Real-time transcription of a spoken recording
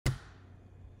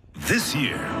This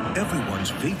year,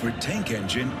 everyone's favorite tank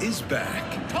engine is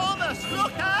back. Thomas,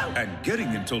 look out! And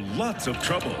getting into lots of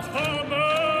trouble.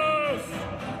 Thomas!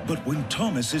 But when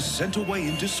Thomas is sent away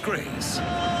in disgrace,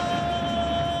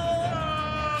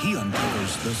 he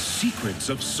uncovers the secrets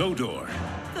of Sodor.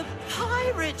 The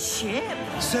pirate ship?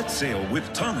 Set sail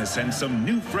with Thomas and some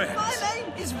new friends. My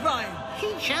name is Ryan.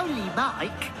 He's only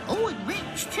Mike. Oh, and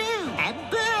Rich too. And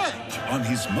Bert. On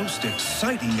his most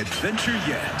exciting adventure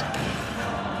yet.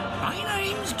 My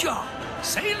name's John.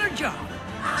 Sailor John.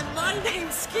 And my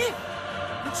name's Skip.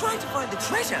 We're trying to find the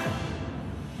treasure.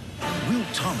 Will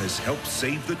Thomas help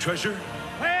save the treasure?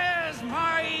 Where's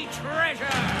my treasure?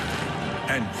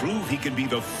 And prove he can be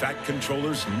the Fat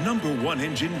Controller's #1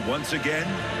 engine once again?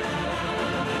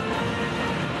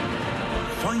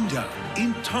 Find out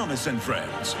in Thomas and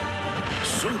Friends.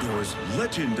 Sodor's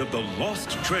Legend of the Lost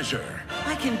Treasure.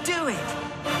 I can do it.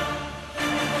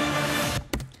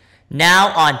 Now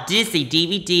on Disney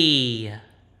DVD.